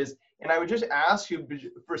branches. And I would just ask you,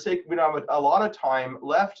 for sake, we don't have a lot of time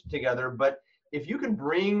left together, but if you can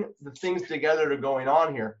bring the things together that are going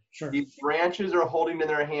on here. Sure. These branches are holding in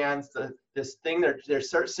their hands this thing. They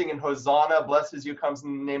start singing Hosanna, blessed is you comes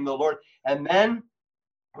in the name of the Lord. And then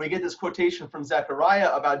we get this quotation from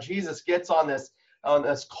Zechariah about Jesus gets on this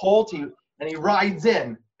colt and he rides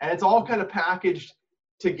in, and it's all kind of packaged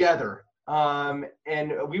together. And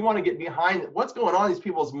we want to get behind what's going on in these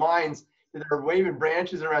people's minds. They're waving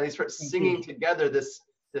branches around. They start singing together this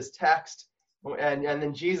text, and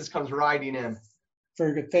then Jesus comes riding in.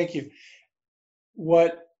 Very good. Thank you.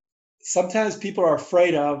 What sometimes people are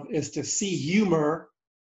afraid of is to see humor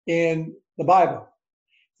in the Bible.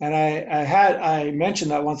 And I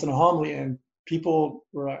mentioned that once in a homily, and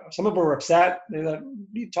some of them were upset. They thought,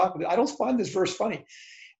 you talk about, I don't find this verse funny.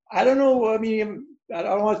 I don't know. I mean, I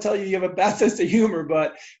don't want to tell you have a bad sense of humor,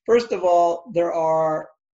 but first of all, there are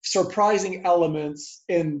surprising elements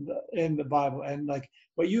in the Bible, and like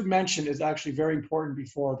what you mentioned is actually very important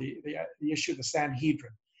before the issue of the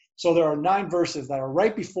Sanhedrin. So there are 9 verses that are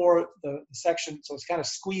right before the section, so it's kind of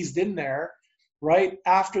squeezed in there, right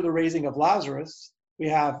after the raising of Lazarus. We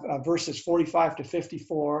have verses 45 to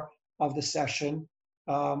 54 of the session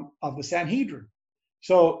of the Sanhedrin.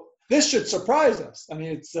 So this should surprise us. I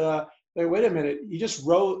mean, it's wait a minute.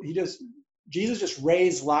 Jesus just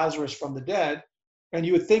raised Lazarus from the dead, and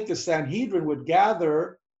you would think the Sanhedrin would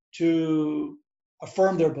gather to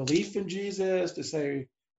affirm their belief in Jesus, to say,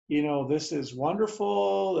 this is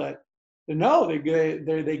wonderful. No,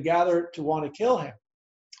 they gather to want to kill him.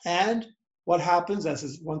 And what happens? This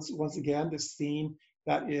is once again this theme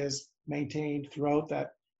that is maintained throughout,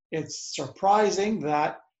 that it's surprising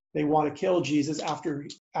that they want to kill Jesus after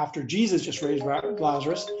Jesus just raised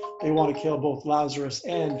Lazarus. They want to kill both Lazarus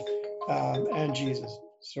and Jesus.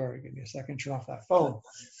 Sorry, give me a second. Turn off that phone.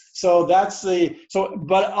 So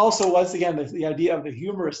but also once again the idea of the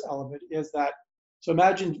humorous element is that. So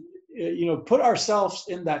imagine, put ourselves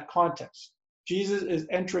in that context. Jesus is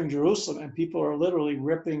entering Jerusalem, and people are literally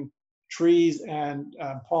ripping trees and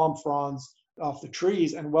palm fronds off the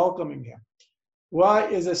trees and welcoming him. Why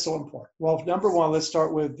is this so important? Well, number one, let's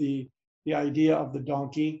start with the idea of the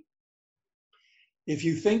donkey. If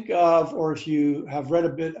you think of, or if you have read a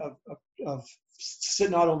bit of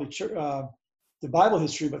not only the Bible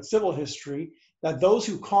history, but civil history, that those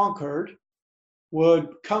who conquered would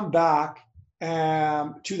come back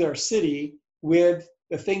to their city with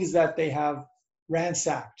the things that they have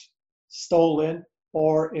ransacked, stolen,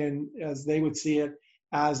 or as they would see it,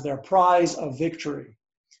 as their prize of victory.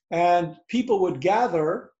 And people would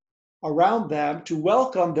gather around them to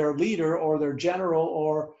welcome their leader or their general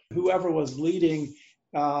or whoever was leading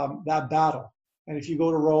that battle. And if you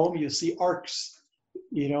go to Rome, you see arcs.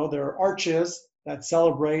 There are arches that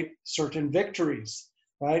celebrate certain victories,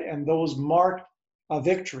 right? And those mark a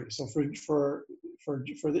victory. So in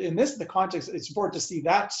the context, it's important to see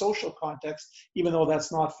that social context, even though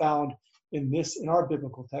that's not found in our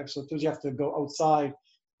biblical text. So you have to go outside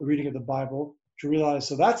the reading of the Bible to realize.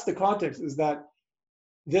 So that's the context, is that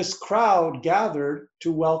this crowd gathered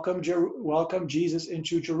to welcome Jesus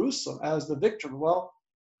into Jerusalem as the victor. Well,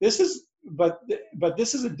 this is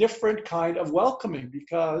a different kind of welcoming,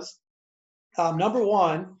 because number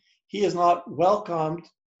one, he is not welcomed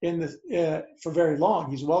for very long.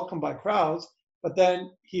 He's welcomed by crowds, but then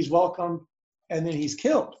he's welcomed and then he's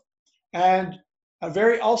killed. And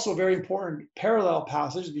also a very important parallel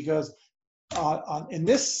passage, because in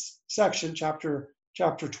this section, chapter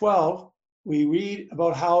 12, we read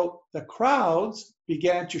about how the crowds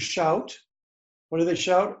began to shout. What do they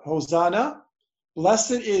shout? Hosanna!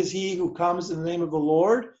 Blessed is he who comes in the name of the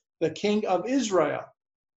Lord, the King of Israel.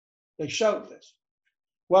 They shout this.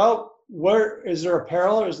 Well, where is there a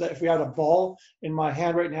parallel? Is that if we had a ball in my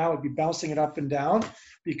hand right now, I'd be bouncing it up and down,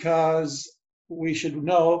 because we should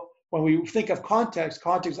know when we think of context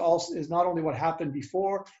also is not only what happened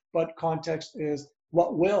before, but context is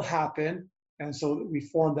what will happen. And so we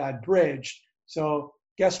form that bridge. So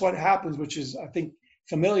guess what happens, which is, I think,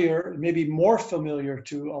 familiar, maybe more familiar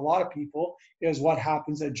to a lot of people, is what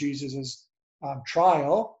happens at Jesus'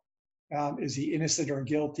 trial. Is he innocent or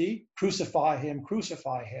guilty? Crucify him,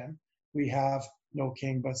 crucify him. We have no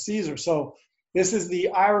king but Caesar. So this is the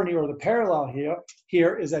irony, or the parallel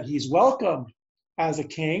here is that he's welcomed as a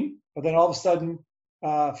king, but then all of a sudden,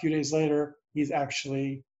 a few days later, he's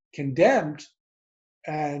actually condemned,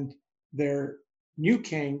 and their new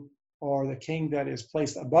king, or the king that is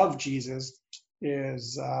placed above Jesus,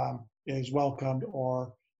 is welcomed,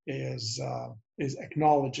 or is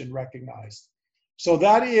acknowledged and recognized. So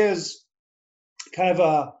that is kind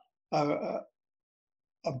of a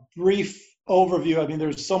brief overview. I mean,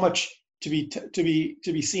 there's so much to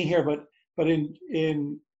be seen here, but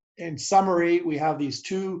in summary, we have these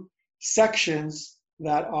 2 sections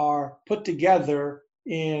that are put together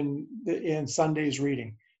in Sunday's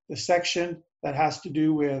reading. The section that has to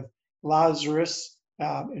do with Lazarus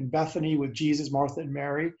in Bethany with Jesus, Martha, and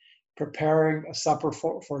Mary, preparing a supper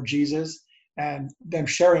for Jesus, and them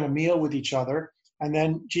sharing a meal with each other. And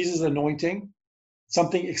then Jesus' anointing,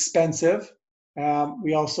 something expensive.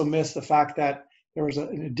 We also miss the fact that there was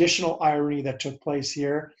an additional irony that took place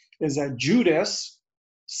here, is that Judas,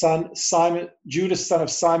 son of Simon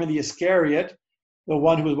the Iscariot, the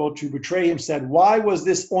one who was about to betray him, said, "Why was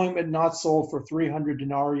this ointment not sold for 300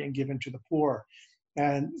 denarii and given to the poor?"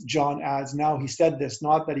 And John adds, now he said this,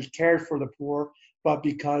 not that he cared for the poor, but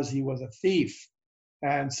because he was a thief.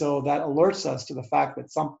 And so that alerts us to the fact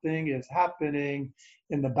that something is happening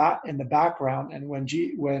in the background. And when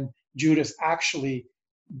Judas actually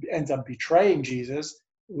ends up betraying Jesus,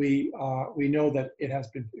 we know that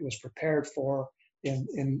it was prepared for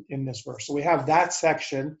in this verse. So we have that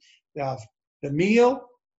section of the meal,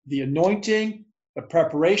 the anointing, the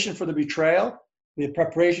preparation for the betrayal. The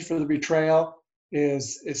preparation for the betrayal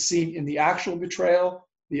is seen in the actual betrayal.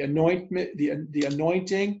 The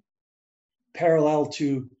anointing parallel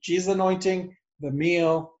to Jesus' anointing, the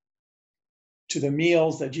meal to the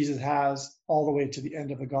meals that Jesus has all the way to the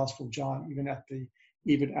end of the Gospel of John, even at the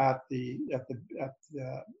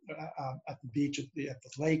beach, at the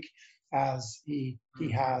lake, as he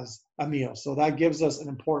has a meal. So that gives us an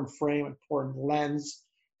important frame, important lens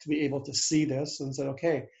to be able to see this and say,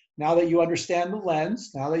 okay, now that you understand the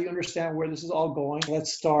lens, now that you understand where this is all going,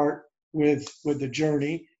 let's start with the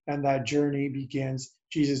journey. And that journey begins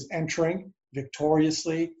Jesus entering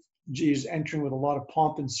victoriously, Jesus entering with a lot of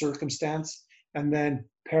pomp and circumstance, and then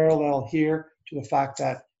parallel here to the fact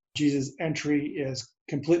that Jesus' entry is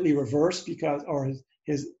completely reversed or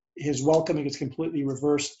his welcoming is completely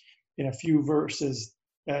reversed in a few verses,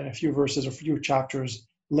 a few chapters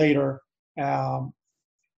later. And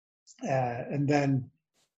then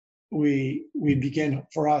we begin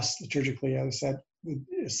for us liturgically, as I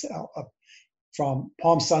said, from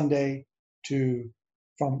Palm Sunday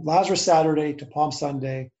from Lazarus Saturday to Palm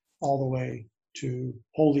Sunday, all the way to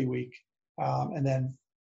Holy Week, and then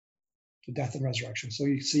the death and resurrection. So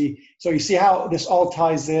you see how this all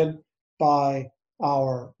ties in by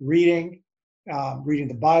our reading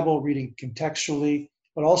the Bible, reading contextually,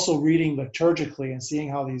 but also reading liturgically and seeing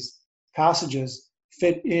how these passages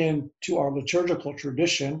fit into our liturgical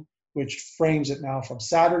tradition, which frames it now from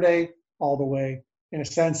Saturday all the way, in a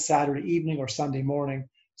sense, Saturday evening or Sunday morning,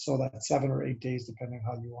 so that 7 or 8 days, depending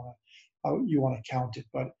how you want to count it.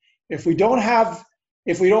 But if we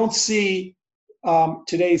don't see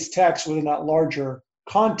today's text within that larger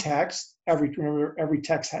context, every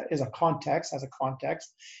text has a context,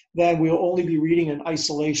 then we'll only be reading in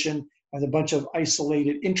isolation as a bunch of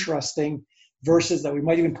isolated, interesting verses that we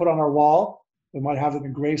might even put on our wall. We might have them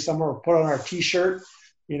engraved somewhere or put on our t-shirt,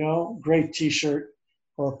 great t-shirt,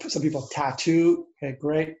 or some people tattoo. Okay,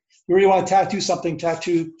 great. You really want to tattoo something,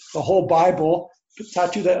 tattoo the whole Bible,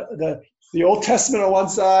 tattoo the Old Testament on one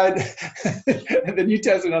side and the New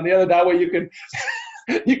Testament on the other. That way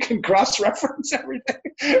you can cross-reference everything,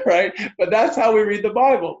 right? But that's how we read the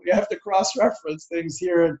Bible. You have to cross-reference things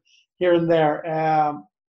here and there.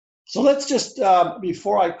 So let's just,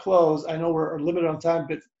 before I close, I know we're limited on time,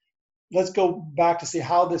 but let's go back to see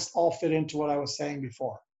how this all fit into what I was saying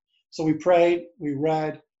before. So we prayed, we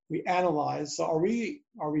read, we analyzed. So are we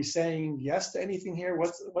saying yes to anything here?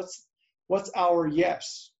 What's our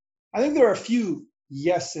yes? I think there are a few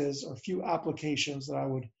yeses or a few applications that I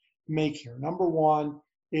would make here. Number one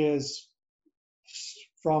is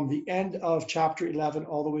from the end of chapter 11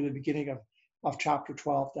 all the way to the beginning of chapter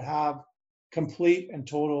 12 to have complete and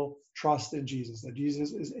total trust in Jesus, that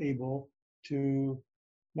Jesus is able to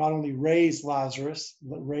not only raise Lazarus,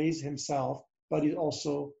 but raise himself, but he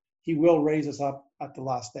will raise us up at the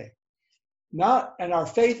last day. And our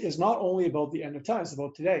faith is not only about the end of time, it's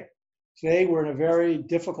about today. Today, we're in a very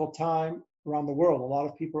difficult time around the world. A lot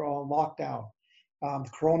of people are on lockdown. The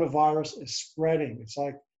coronavirus is spreading. It's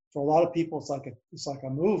like, for a lot of people, it's like a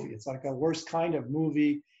movie. It's like a worst kind of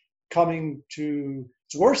movie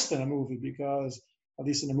it's worse than a movie, because at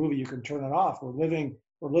least in a movie, you can turn it off. We're living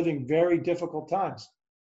very difficult times.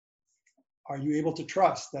 Are you able to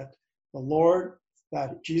trust that the Lord,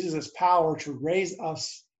 that Jesus' power to raise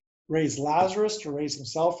Lazarus, to raise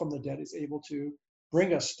himself from the dead, is able to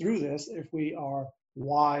bring us through this if we are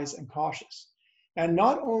wise and cautious? And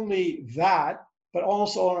not only that, but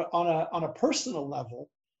also on a personal level,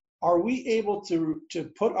 are we able to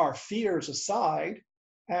put our fears aside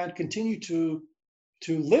and continue to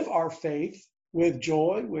live our faith with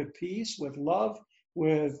joy, with peace, with love,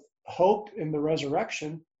 with hope in the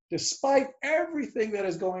resurrection, despite everything that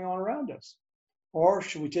is going on around us? Or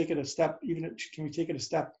should we take it a step, can we take it a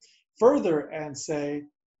step further and say,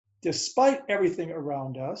 despite everything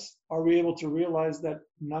around us, are we able to realize that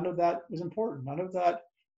none of that is important? None of that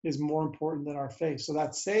is more important than our faith. So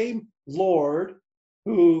that same Lord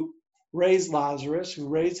who raised Lazarus, who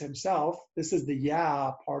raised himself, this is the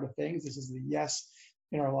yeah part of things, this is the yes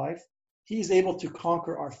in our life, he's able to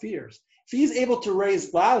conquer our fears. If he's able to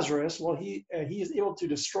raise Lazarus, well, he is able to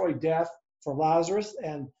destroy death for Lazarus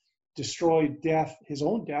and destroy death, his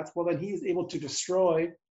own death, well, then he is able to destroy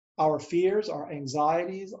our fears, our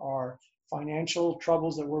anxieties, our financial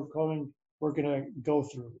troubles that we're going to go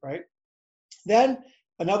through, right? Then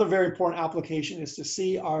another very important application is to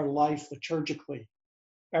see our life liturgically.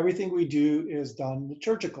 Everything we do is done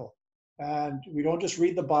liturgical. And we don't just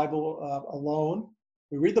read the Bible alone.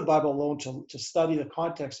 We read the Bible alone to study the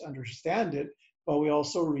context, understand it, but we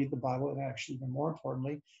also read the Bible, and actually even more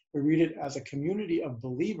importantly, we read it as a community of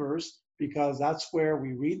believers, because that's where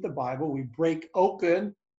we read the Bible, we break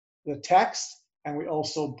open the text, and we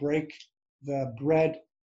also break the bread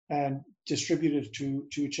and distribute it to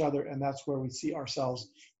each other, and that's where we see ourselves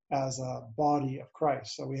as a body of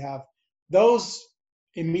Christ. So we have those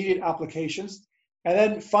immediate applications. And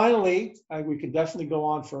then finally, we could definitely go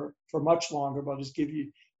on for much longer, but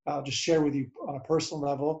I'll just share with you on a personal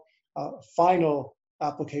level, a final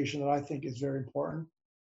application that I think is very important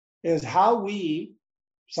is how we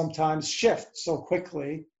sometimes shift so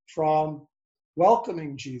quickly from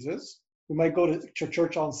welcoming Jesus. We might go to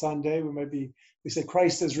church on Sunday. We say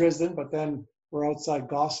Christ is risen, but then we're outside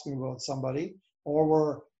gossiping about somebody.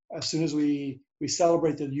 Or as soon as we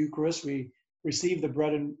celebrate the Eucharist, we receive the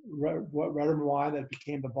bread and wine that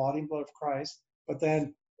became the body and blood of Christ, but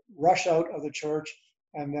then rush out of the church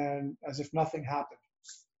and then as if nothing happened.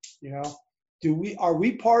 Are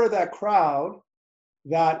we part of that crowd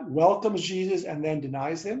that welcomes Jesus and then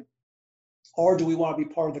denies him? Or do we want to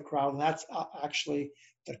be part of the crowd? And that's actually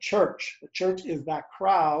the church. The church is that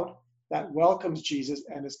crowd that welcomes Jesus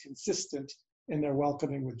and is consistent in their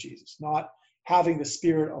welcoming with Jesus, not having the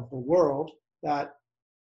spirit of the world that,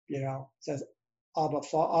 says Abba,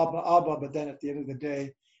 Abba, Abba, but then at the end of the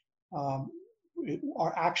day,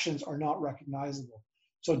 our actions are not recognizable.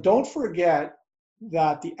 So don't forget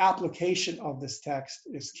that the application of this text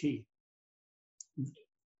is key.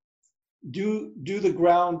 Do the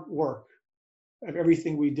groundwork of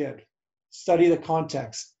everything we did. Study the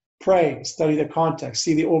context. Pray, study the context,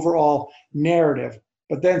 see the overall narrative.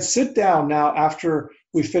 But then sit down now after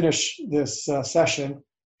we finish this session,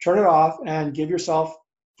 turn it off and give yourself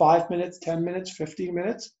 5 minutes, 10 minutes, 15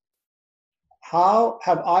 minutes. How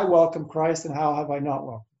have I welcomed Christ and how have I not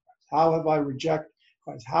welcomed Christ? How have I rejected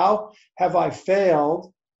Christ? How have I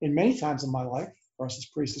failed in many times in my life, for us as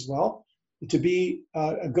priests as well, to be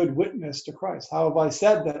a good witness to Christ? How have I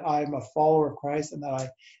said that I'm a follower of Christ and that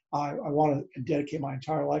I want to dedicate my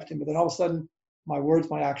entire life to him, but then all of a sudden my words,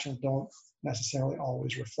 my actions don't necessarily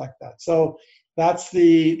always reflect that. So that's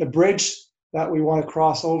the bridge that we want to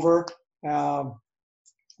cross over.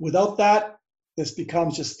 Without that, this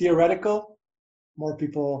becomes just theoretical. More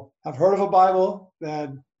people have heard of a Bible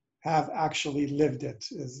than have actually lived it.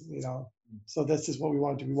 So this is what we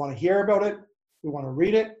want to do. We want to hear about it. We want to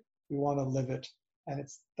read it. We want to live it. And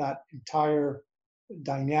it's that entire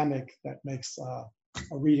dynamic that makes a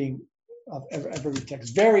reading of every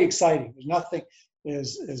text very exciting. There's nothing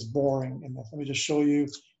is boring in this. Let me just show you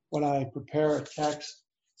when I prepare a text.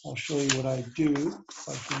 I'll show you what I do.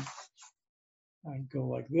 I go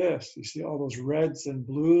like this. You see all those reds and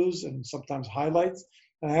blues and sometimes highlights.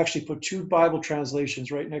 And I actually put two Bible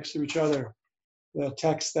translations right next to each other. The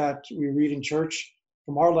text that we read in church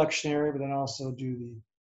from our lectionary, but then I also do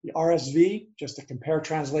the RSV, just to compare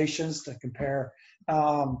translations, to compare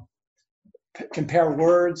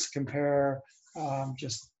words, compare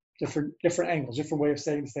just different angles, different way of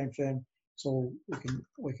saying the same thing, so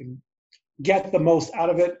we can get the most out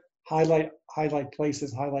of it. Highlight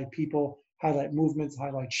places, highlight people, highlight movements,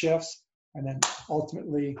 highlight shifts, and then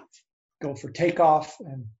ultimately go for takeoff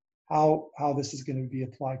and how this is going to be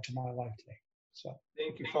applied to my life today. So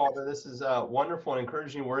thank you, Father. This is wonderful and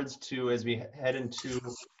encouraging words as we head into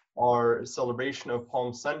our celebration of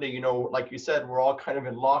Palm Sunday. Like you said, we're all kind of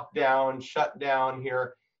in lockdown, shut down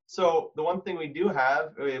here. So the one thing we do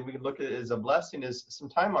have, we look at it as a blessing, is some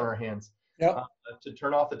time on our hands. Yep. To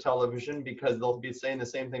turn off the television, because they'll be saying the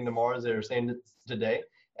same thing tomorrow as they were saying today.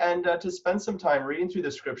 And to spend some time reading through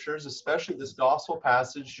the scriptures, especially this gospel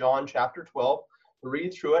passage, John chapter 12,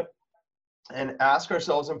 read through it and ask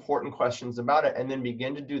ourselves important questions about it, and then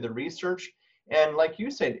begin to do the research. And like you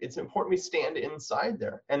said, it's important we stand inside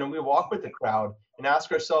there and then we walk with the crowd and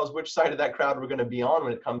ask ourselves which side of that crowd we're going to be on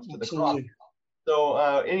when it comes to the cross. So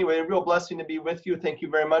anyway, a real blessing to be with you. Thank you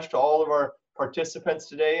very much to all of our participants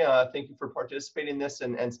today. Thank you for participating in this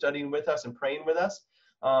and studying with us and praying with us.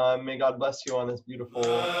 May God bless you on this beautiful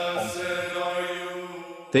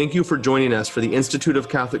Thank you for joining us for the Institute of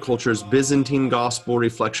Catholic Culture's Byzantine Gospel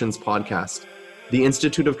Reflections podcast. The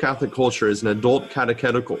Institute of Catholic Culture is an adult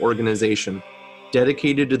catechetical organization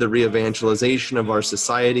dedicated to the re-evangelization of our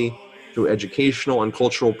society through educational and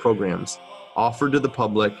cultural programs offered to the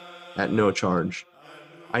public at no charge.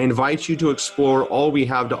 I invite you to explore all we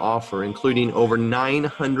have to offer, including over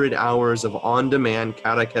 900 hours of on-demand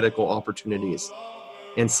catechetical opportunities,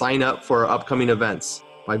 and sign up for our upcoming events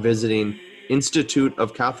by visiting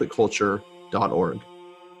instituteofcatholicculture.org.